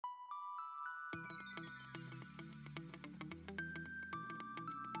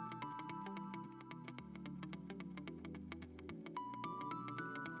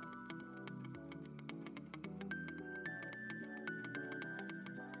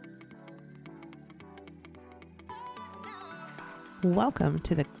Welcome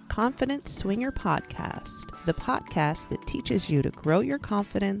to the Confident Swinger Podcast, the podcast that teaches you to grow your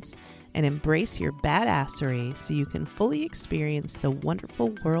confidence and embrace your badassery so you can fully experience the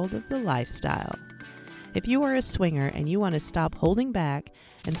wonderful world of the lifestyle. If you are a swinger and you want to stop holding back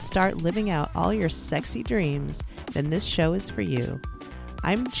and start living out all your sexy dreams, then this show is for you.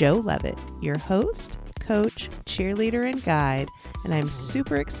 I'm Jo Levitt, your host, coach, cheerleader, and guide, and I'm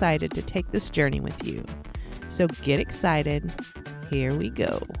super excited to take this journey with you. So get excited. Here we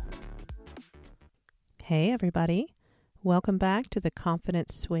go. Hey, everybody. Welcome back to the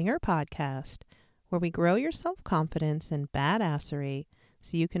Confident Swinger Podcast, where we grow your self-confidence and badassery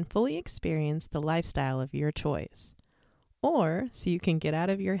so you can fully experience the lifestyle of your choice, or so you can get out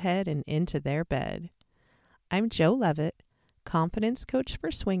of your head and into their bed. I'm Jo Levitt, confidence coach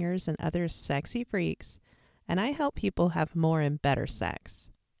for swingers and other sexy freaks, and I help people have more and better sex.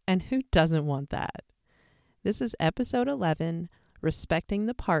 And who doesn't want that? This is episode 11, Respecting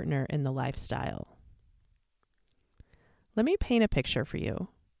the Partner in the Lifestyle. Let me paint a picture for you.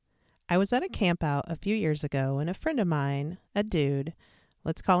 I was at a camp out a few years ago, and a friend of mine, a dude,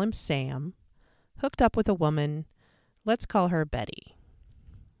 let's call him Sam, hooked up with a woman, let's call her Betty.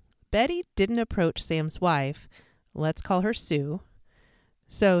 Betty didn't approach Sam's wife, let's call her Sue.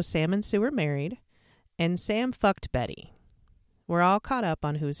 So Sam and Sue were married, and Sam fucked Betty. We're all caught up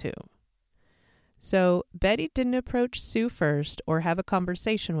on who's who. So Betty didn't approach Sue first or have a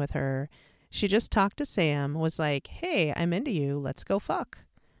conversation with her. She just talked to Sam, was like, hey, I'm into you, let's go fuck.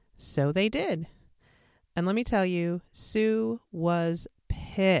 So they did. And let me tell you, Sue was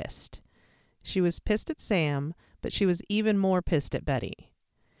pissed. She was pissed at Sam, but she was even more pissed at Betty.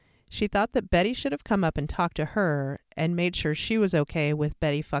 She thought that Betty should have come up and talked to her and made sure she was okay with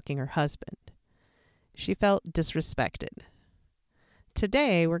Betty fucking her husband. She felt disrespected.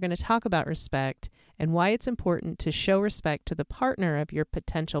 Today, we're going to talk about respect and why it's important to show respect to the partner of your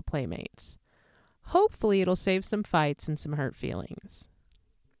potential playmates. Hopefully, it'll save some fights and some hurt feelings.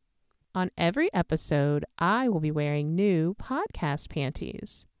 On every episode, I will be wearing new podcast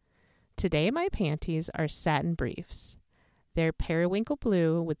panties. Today, my panties are satin briefs. They're periwinkle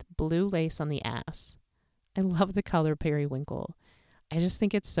blue with blue lace on the ass. I love the color periwinkle. I just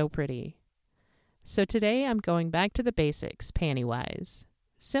think it's so pretty. So today I'm going back to the basics, panty-wise.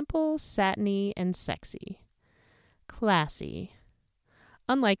 Simple, satiny, and sexy. Classy.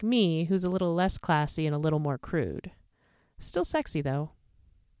 Unlike me, who's a little less classy and a little more crude. Still sexy, though.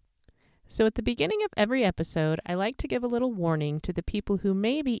 So at the beginning of every episode, I like to give a little warning to the people who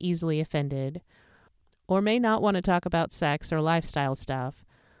may be easily offended, or may not want to talk about sex or lifestyle stuff,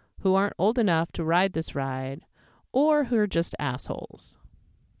 who aren't old enough to ride this ride, or who are just assholes.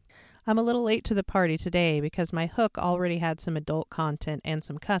 I'm a little late to the party today because my hook already had some adult content and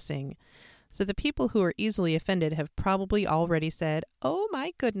some cussing. So the people who are easily offended have probably already said, oh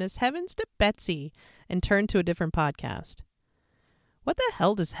my goodness, heavens to Betsy, and turned to a different podcast. What the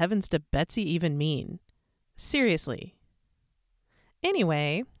hell does heavens to Betsy even mean? Seriously.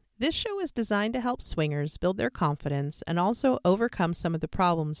 Anyway, this show is designed to help swingers build their confidence and also overcome some of the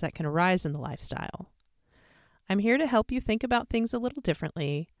problems that can arise in the lifestyle. I'm here to help you think about things a little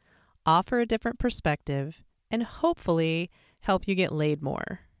differently, offer a different perspective, and hopefully help you get laid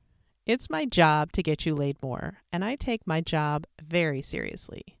more. It's my job to get you laid more, and I take my job very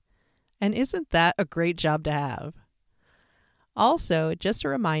seriously. And isn't that a great job to have? Also, just a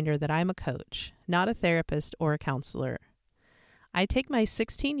reminder that I'm a coach, not a therapist or a counselor. I take my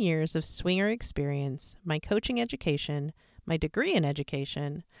 16 years of swinger experience, my coaching education, my degree in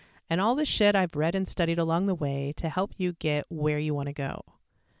education, and all the shit I've read and studied along the way to help you get where you want to go.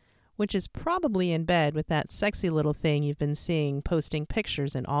 Which is probably in bed with that sexy little thing you've been seeing posting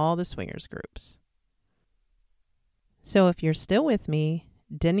pictures in all the swingers groups. So if you're still with me,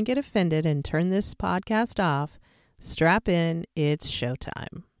 didn't get offended and turn this podcast off, strap in, it's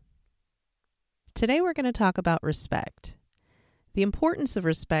showtime. Today we're going to talk about respect. The importance of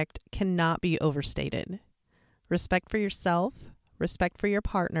respect cannot be overstated. Respect for yourself, respect for your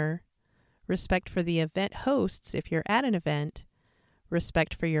partner, respect for the event hosts if you're at an event,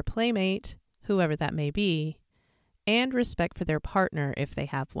 respect for your playmate, whoever that may be, and respect for their partner if they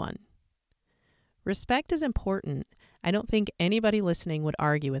have one. Respect is important. I don't think anybody listening would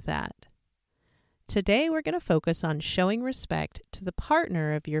argue with that. Today, we're going to focus on showing respect to the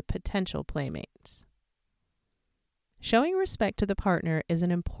partner of your potential playmates. Showing respect to the partner is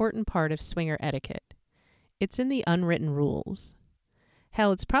an important part of swinger etiquette. It's in the unwritten rules.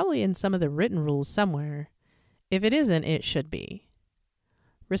 Hell, it's probably in some of the written rules somewhere. If it isn't, it should be.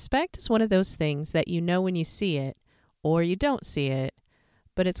 Respect is one of those things that you know when you see it, or you don't see it,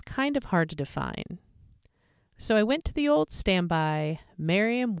 but it's kind of hard to define. So I went to the old standby,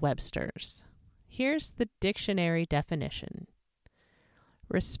 Merriam-Webster's. Here's the dictionary definition.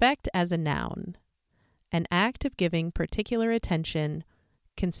 Respect as a noun, an act of giving particular attention,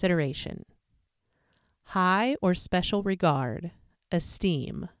 consideration. High or special regard,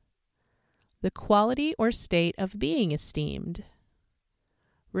 esteem. The quality or state of being esteemed.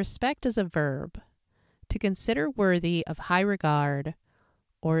 Respect is a verb, to consider worthy of high regard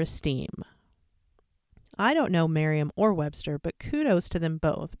or esteem. I don't know Merriam or Webster, but kudos to them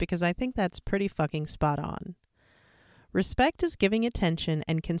both because I think that's pretty fucking spot on. Respect is giving attention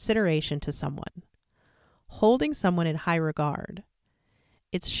and consideration to someone, holding someone in high regard.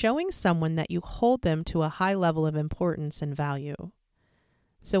 It's showing someone that you hold them to a high level of importance and value.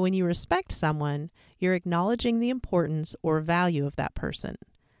 So when you respect someone, you're acknowledging the importance or value of that person,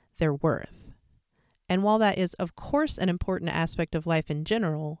 their worth. And while that is, of course, an important aspect of life in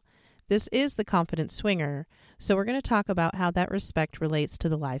general, this is the confident swinger, so we're going to talk about how that respect relates to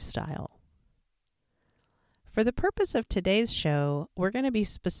the lifestyle. For the purpose of today's show, we're going to be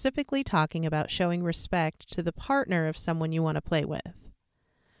specifically talking about showing respect to the partner of someone you want to play with.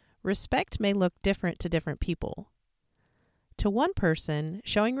 Respect may look different to different people. To one person,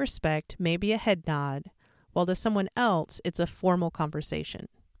 showing respect may be a head nod, while to someone else, it's a formal conversation.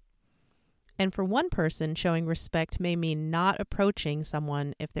 And for one person, showing respect may mean not approaching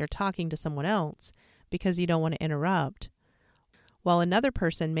someone if they're talking to someone else because you don't want to interrupt, while another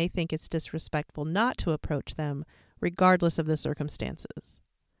person may think it's disrespectful not to approach them regardless of the circumstances.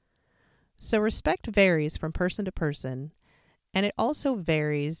 So respect varies from person to person, and it also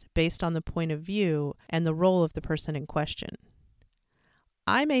varies based on the point of view and the role of the person in question.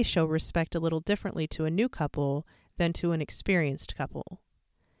 I may show respect a little differently to a new couple than to an experienced couple.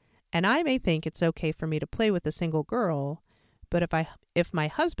 And I may think it's okay for me to play with a single girl, but if my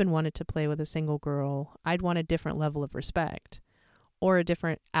husband wanted to play with a single girl, I'd want a different level of respect, or a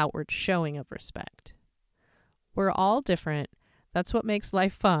different outward showing of respect. We're all different. That's what makes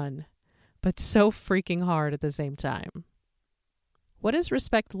life fun, but so freaking hard at the same time. What does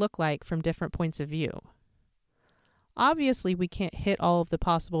respect look like from different points of view? Obviously, we can't hit all of the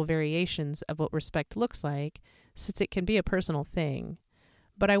possible variations of what respect looks like, since it can be a personal thing.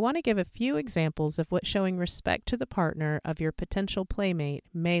 But I want to give a few examples of what showing respect to the partner of your potential playmate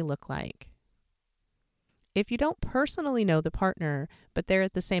may look like. If you don't personally know the partner, but they're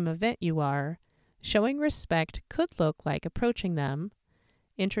at the same event you are, showing respect could look like approaching them,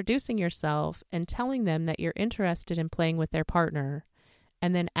 introducing yourself, and telling them that you're interested in playing with their partner,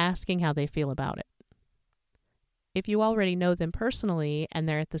 and then asking how they feel about it. If you already know them personally and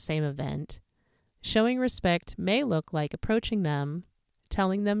they're at the same event, showing respect may look like approaching them,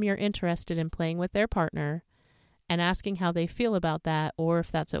 telling them you're interested in playing with their partner, and asking how they feel about that or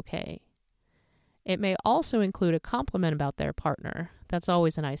if that's okay. It may also include a compliment about their partner. That's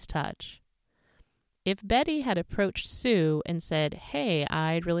always a nice touch. If Betty had approached Sue and said, "Hey,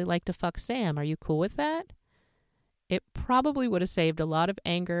 I'd really like to fuck Sam. Are you cool with that?" It probably would have saved a lot of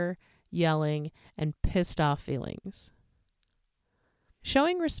anger, yelling, and pissed off feelings.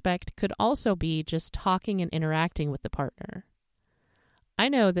 Showing respect could also be just talking and interacting with the partner. I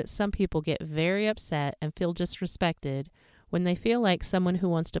know that some people get very upset and feel disrespected when they feel like someone who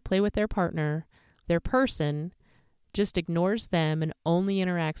wants to play with their partner, their person, just ignores them and only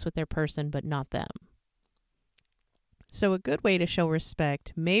interacts with their person but not them. So a good way to show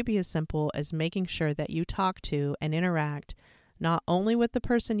respect may be as simple as making sure that you talk to and interact not only with the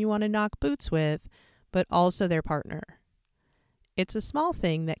person you want to knock boots with, but also their partner. It's a small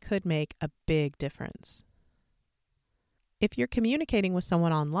thing that could make a big difference. If you're communicating with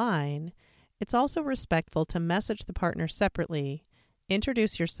someone online, it's also respectful to message the partner separately,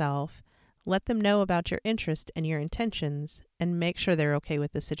 introduce yourself, let them know about your interest and your intentions, and make sure they're okay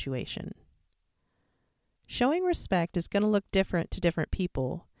with the situation. Showing respect is going to look different to different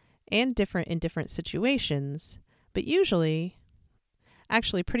people and different in different situations, but usually,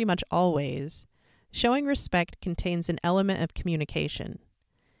 actually pretty much always, showing respect contains an element of communication.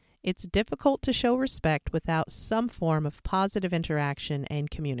 It's difficult to show respect without some form of positive interaction and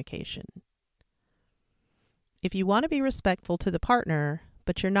communication. If you want to be respectful to the partner,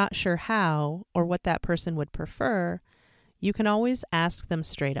 but you're not sure how or what that person would prefer, you can always ask them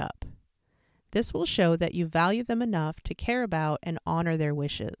straight up. This will show that you value them enough to care about and honor their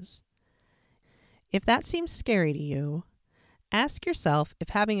wishes. If that seems scary to you, ask yourself if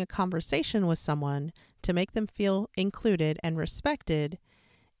having a conversation with someone to make them feel included and respected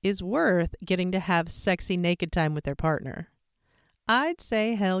is worth getting to have sexy naked time with their partner. I'd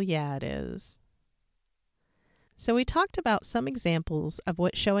say hell yeah it is. So we talked about some examples of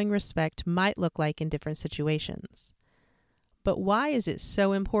what showing respect might look like in different situations. But why is it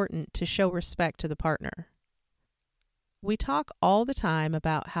so important to show respect to the partner? We talk all the time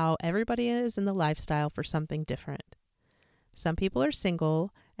about how everybody is in the lifestyle for something different. Some people are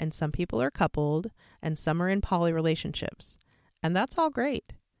single, and some people are coupled, and some are in poly relationships. And that's all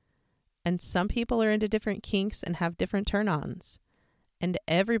great. And some people are into different kinks and have different turn-ons. And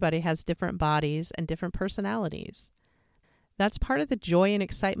everybody has different bodies and different personalities. That's part of the joy and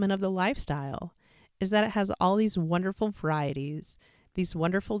excitement of the lifestyle, is that it has all these wonderful varieties, these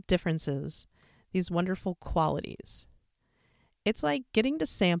wonderful differences, these wonderful qualities. It's like getting to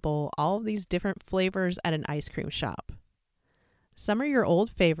sample all of these different flavors at an ice cream shop. Some are your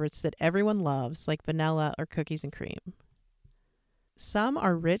old favorites that everyone loves, like vanilla or cookies and cream. Some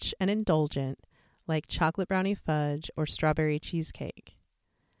are rich and indulgent, like chocolate brownie fudge or strawberry cheesecake.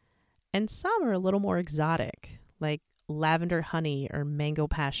 And some are a little more exotic, like lavender honey or mango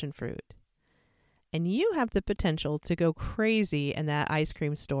passion fruit. And you have the potential to go crazy in that ice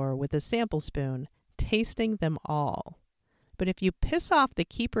cream store with a sample spoon, tasting them all. But if you piss off the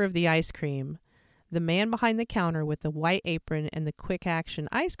keeper of the ice cream, the man behind the counter with the white apron and the quick action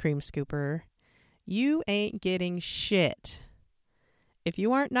ice cream scooper, you ain't getting shit. If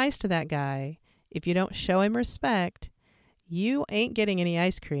you aren't nice to that guy, if you don't show him respect, you ain't getting any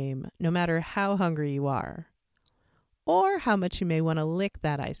ice cream, no matter how hungry you are, or how much you may want to lick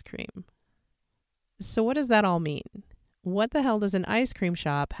that ice cream. So what does that all mean? What the hell does an ice cream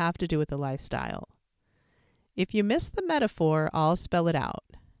shop have to do with the lifestyle? If you miss the metaphor, I'll spell it out.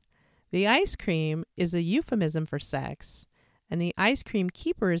 The ice cream is a euphemism for sex, and the ice cream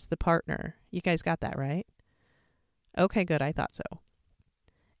keeper is the partner. You guys got that right? Okay, good. I thought so.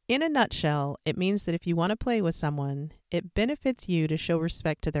 In a nutshell, it means that if you want to play with someone, it benefits you to show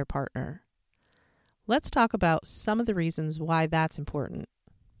respect to their partner. Let's talk about some of the reasons why that's important.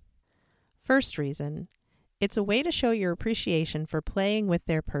 First reason, it's a way to show your appreciation for playing with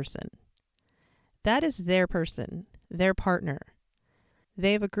their person. That is their person, their partner.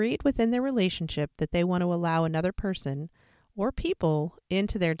 They have agreed within their relationship that they want to allow another person or people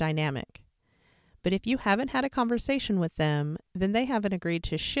into their dynamic. But if you haven't had a conversation with them, then they haven't agreed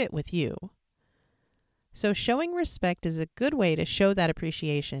to shit with you. So showing respect is a good way to show that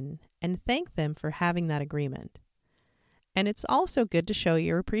appreciation and thank them for having that agreement. And it's also good to show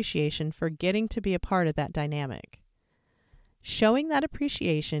your appreciation for getting to be a part of that dynamic. Showing that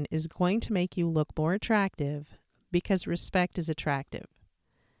appreciation is going to make you look more attractive because respect is attractive.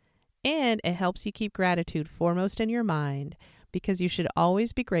 And it helps you keep gratitude foremost in your mind because you should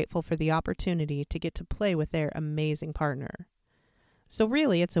always be grateful for the opportunity to get to play with their amazing partner. So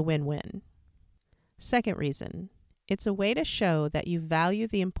really, it's a win-win. Second reason, it's a way to show that you value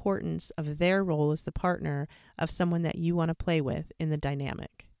the importance of their role as the partner of someone that you want to play with in the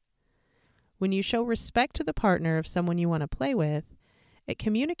dynamic. When you show respect to the partner of someone you want to play with, it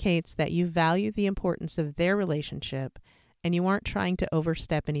communicates that you value the importance of their relationship and you aren't trying to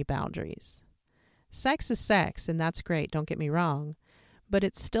overstep any boundaries. Sex is sex, and that's great, don't get me wrong, but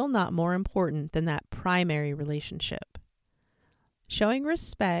it's still not more important than that primary relationship. Showing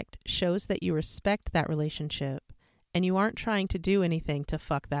respect shows that you respect that relationship and you aren't trying to do anything to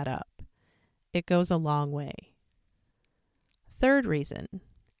fuck that up. It goes a long way. Third reason,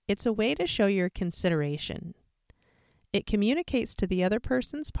 it's a way to show your consideration. It communicates to the other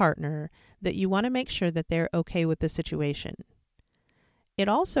person's partner that you want to make sure that they're okay with the situation. It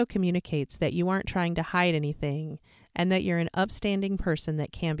also communicates that you aren't trying to hide anything and that you're an upstanding person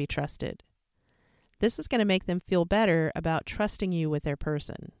that can be trusted. This is going to make them feel better about trusting you with their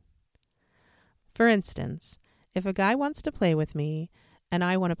person. For instance, if a guy wants to play with me and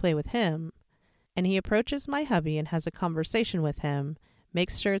I want to play with him, and he approaches my hubby and has a conversation with him,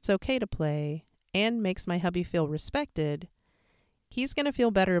 makes sure it's okay to play, and makes my hubby feel respected, he's going to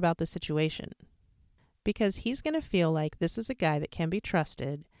feel better about the situation. Because he's going to feel like this is a guy that can be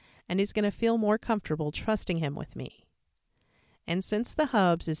trusted, and he's going to feel more comfortable trusting him with me. And since the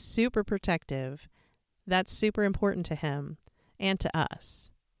hubs is super protective, that's super important to him and to us.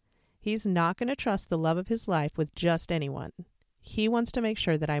 He's not going to trust the love of his life with just anyone. He wants to make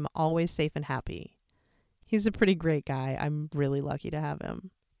sure that I'm always safe and happy. He's a pretty great guy. I'm really lucky to have him.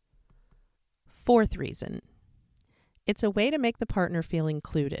 Fourth reason, it's a way to make the partner feel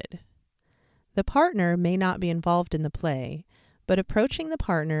included. The partner may not be involved in the play, but approaching the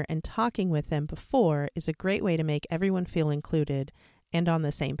partner and talking with them before is a great way to make everyone feel included and on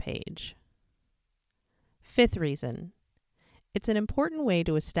the same page. Fifth reason, it's an important way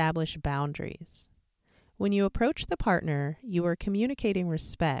to establish boundaries. When you approach the partner, you are communicating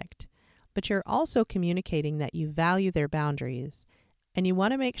respect, but you're also communicating that you value their boundaries and you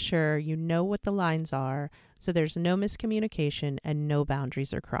want to make sure you know what the lines are so there's no miscommunication and no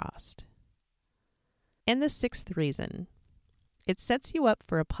boundaries are crossed. And the sixth reason, it sets you up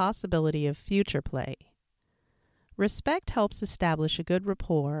for a possibility of future play. Respect helps establish a good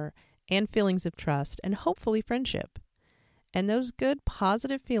rapport and feelings of trust and hopefully friendship. And those good,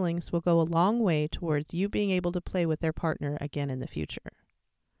 positive feelings will go a long way towards you being able to play with their partner again in the future.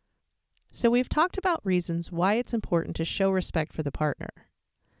 So we've talked about reasons why it's important to show respect for the partner.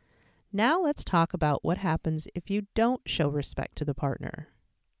 Now let's talk about what happens if you don't show respect to the partner.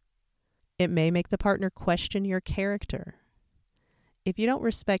 It may make the partner question your character. If you don't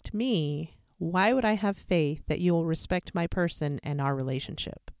respect me, why would I have faith that you will respect my person and our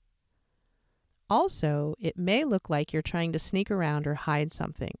relationship? Also, it may look like you're trying to sneak around or hide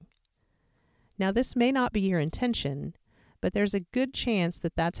something. Now, this may not be your intention, but there's a good chance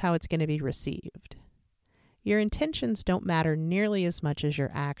that that's how it's going to be received. Your intentions don't matter nearly as much as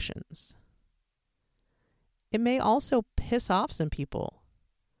your actions. It may also piss off some people.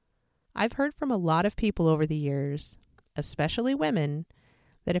 I've heard from a lot of people over the years, especially women,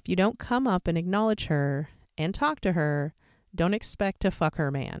 that if you don't come up and acknowledge her and talk to her, don't expect to fuck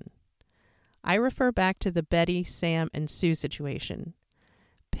her man. I refer back to the Betty, Sam, and Sue situation.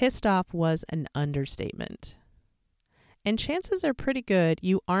 Pissed off was an understatement. And chances are pretty good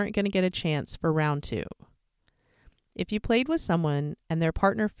you aren't going to get a chance for round 2. If you played with someone and their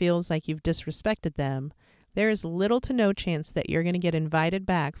partner feels like you've disrespected them, there is little to no chance that you're going to get invited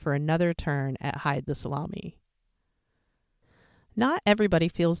back for another turn at Hide the Salami. Not everybody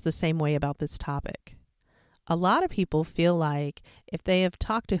feels the same way about this topic. A lot of people feel like if they have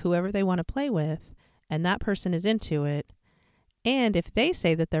talked to whoever they want to play with and that person is into it, and if they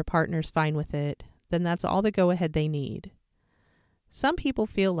say that their partner's fine with it, then that's all the go-ahead they need. Some people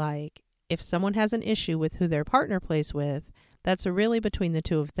feel like if someone has an issue with who their partner plays with, that's really between the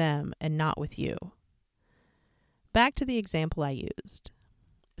two of them and not with you. Back to the example I used.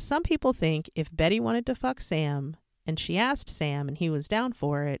 Some people think if Betty wanted to fuck Sam and she asked Sam and he was down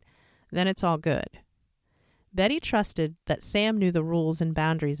for it, then it's all good. Betty trusted that Sam knew the rules and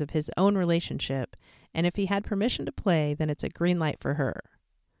boundaries of his own relationship, and if he had permission to play, then it's a green light for her.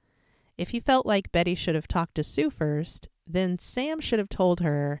 If he felt like Betty should have talked to Sue first, then Sam should have told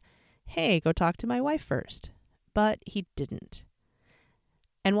her, hey, go talk to my wife first. But he didn't.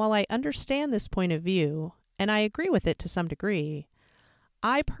 And while I understand this point of view, and I agree with it to some degree,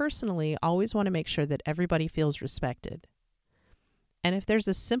 I personally always want to make sure that everybody feels respected. And if there's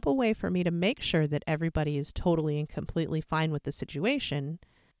a simple way for me to make sure that everybody is totally and completely fine with the situation,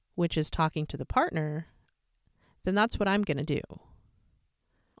 which is talking to the partner, then that's what I'm going to do.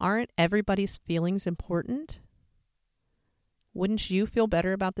 Aren't everybody's feelings important? Wouldn't you feel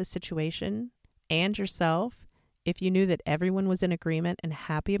better about this situation and yourself if you knew that everyone was in agreement and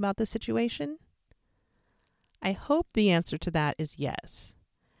happy about the situation? I hope the answer to that is yes.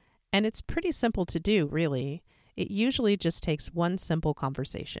 And it's pretty simple to do, really. It usually just takes one simple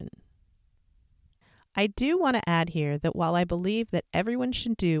conversation. I do want to add here that while I believe that everyone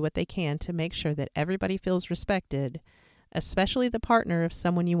should do what they can to make sure that everybody feels respected, especially the partner of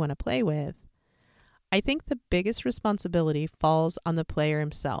someone you want to play with, I think the biggest responsibility falls on the player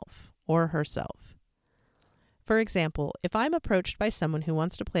himself or herself. For example, if I'm approached by someone who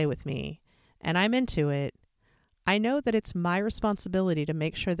wants to play with me and I'm into it, I know that it's my responsibility to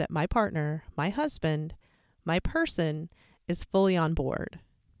make sure that my partner, my husband, my person is fully on board.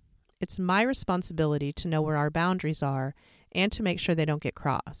 It's my responsibility to know where our boundaries are and to make sure they don't get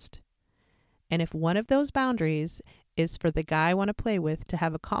crossed. And if one of those boundaries is for the guy I want to play with to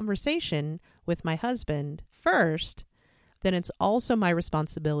have a conversation with my husband first, then it's also my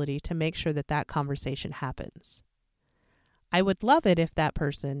responsibility to make sure that that conversation happens. I would love it if that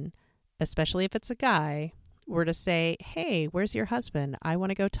person, especially if it's a guy, were to say, hey, where's your husband? I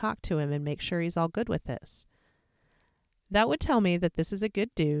want to go talk to him and make sure he's all good with this. That would tell me that this is a good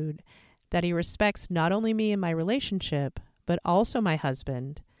dude, that he respects not only me and my relationship, but also my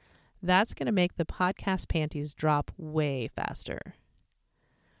husband. That's going to make the podcast panties drop way faster.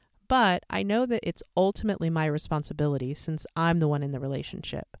 But I know that it's ultimately my responsibility since I'm the one in the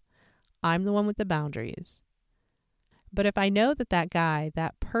relationship. I'm the one with the boundaries. But if I know that that guy,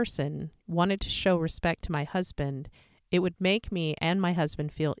 that person, wanted to show respect to my husband, it would make me and my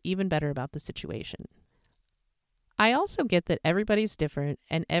husband feel even better about the situation. I also get that everybody's different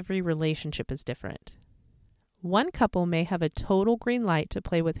and every relationship is different. One couple may have a total green light to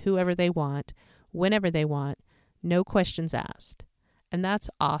play with whoever they want, whenever they want, no questions asked. And that's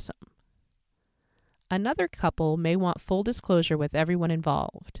awesome. Another couple may want full disclosure with everyone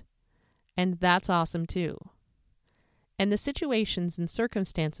involved. And that's awesome too. And the situations and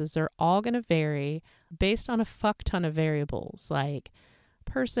circumstances are all going to vary based on a fuck ton of variables like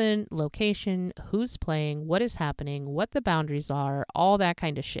person, location, who's playing, what is happening, what the boundaries are, all that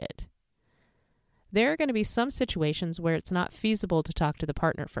kind of shit. There are going to be some situations where it's not feasible to talk to the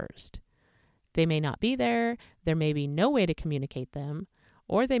partner first. They may not be there, there may be no way to communicate them,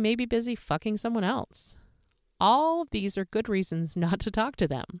 or they may be busy fucking someone else. All of these are good reasons not to talk to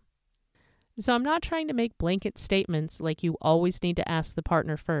them. So I'm not trying to make blanket statements like you always need to ask the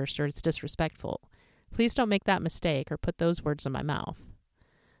partner first or it's disrespectful. Please don't make that mistake or put those words in my mouth.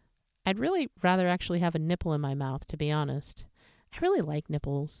 I'd really rather actually have a nipple in my mouth, to be honest. I really like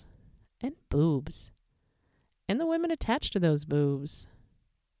nipples. And boobs. And the women attached to those boobs.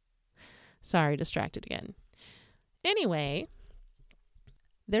 Sorry, distracted again. Anyway,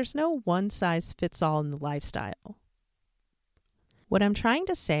 there's no one size fits all in the lifestyle. What I'm trying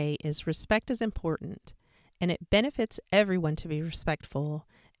to say is respect is important, and it benefits everyone to be respectful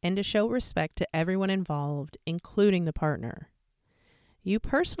and to show respect to everyone involved, including the partner. You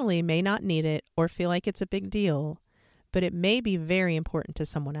personally may not need it or feel like it's a big deal, but it may be very important to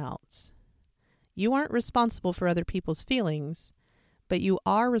someone else. You aren't responsible for other people's feelings, but you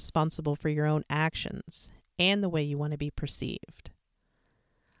are responsible for your own actions and the way you want to be perceived.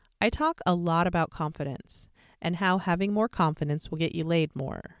 I talk a lot about confidence and how having more confidence will get you laid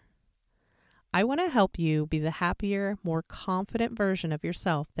more. I want to help you be the happier, more confident version of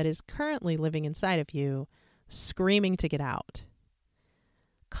yourself that is currently living inside of you, screaming to get out.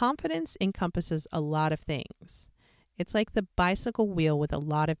 Confidence encompasses a lot of things. It's like the bicycle wheel with a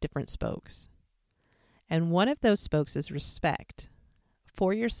lot of different spokes. And one of those spokes is respect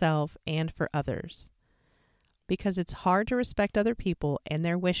for yourself and for others. Because it's hard to respect other people and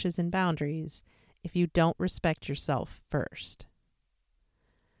their wishes and boundaries if you don't respect yourself first.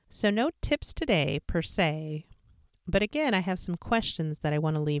 So no tips today per se, but again, I have some questions that I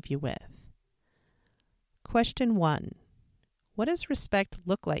want to leave you with. Question 1. What does respect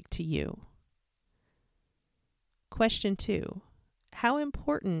look like to you? Question 2. How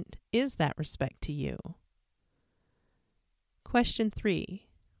important is that respect to you? Question 3.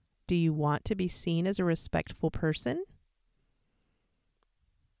 Do you want to be seen as a respectful person?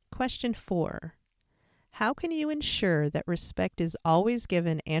 Question 4. How can you ensure that respect is always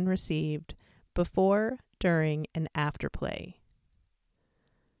given and received before, during, and after play?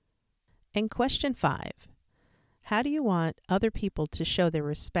 And question 5. How do you want other people to show their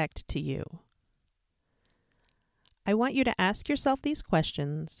respect to you? I want you to ask yourself these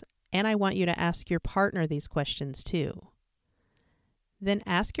questions, and I want you to ask your partner these questions too. Then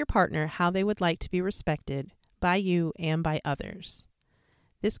ask your partner how they would like to be respected by you and by others.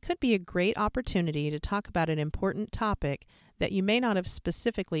 This could be a great opportunity to talk about an important topic that you may not have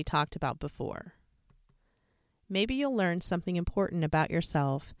specifically talked about before. Maybe you'll learn something important about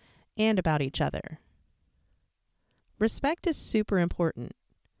yourself and about each other. Respect is super important.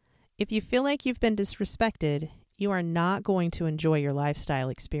 If you feel like you've been disrespected, you are not going to enjoy your lifestyle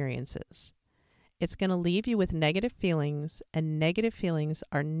experiences. It's going to leave you with negative feelings, and negative feelings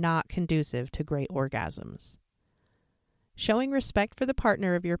are not conducive to great orgasms. Showing respect for the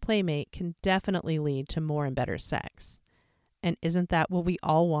partner of your playmate can definitely lead to more and better sex. And isn't that what we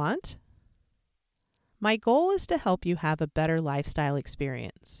all want? My goal is to help you have a better lifestyle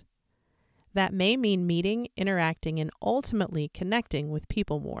experience. That may mean meeting, interacting, and ultimately connecting with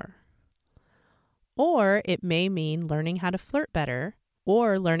people more. Or it may mean learning how to flirt better,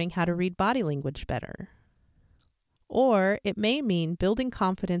 or learning how to read body language better. Or it may mean building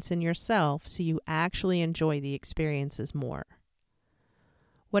confidence in yourself so you actually enjoy the experiences more.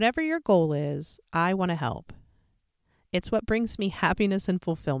 Whatever your goal is, I want to help. It's what brings me happiness and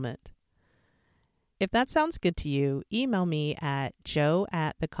fulfillment. If that sounds good to you, email me at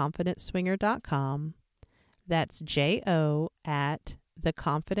joe@theconfidentswinger.com. That's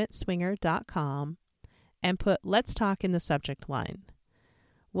jo@theconfidentswinger.com, and put "Let's Talk" in the subject line.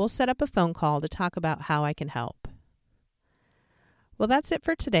 We'll set up a phone call to talk about how I can help. Well, that's it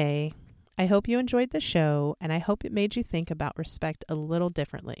for today. I hope you enjoyed the show, and I hope it made you think about respect a little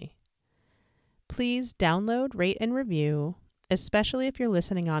differently. Please download, rate, and review, especially if you're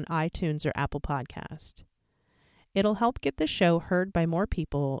listening on iTunes or Apple Podcast. It'll help get the show heard by more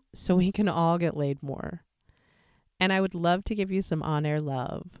people so we can all get laid more. And I would love to give you some on-air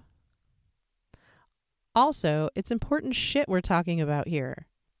love. Also, it's important shit we're talking about here.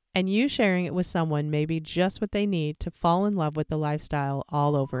 And you sharing it with someone may be just what they need to fall in love with the lifestyle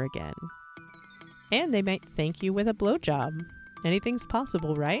all over again. And they might thank you with a blowjob. Anything's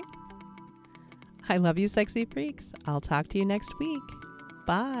possible, right? I love you, sexy freaks. I'll talk to you next week.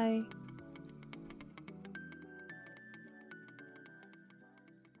 Bye.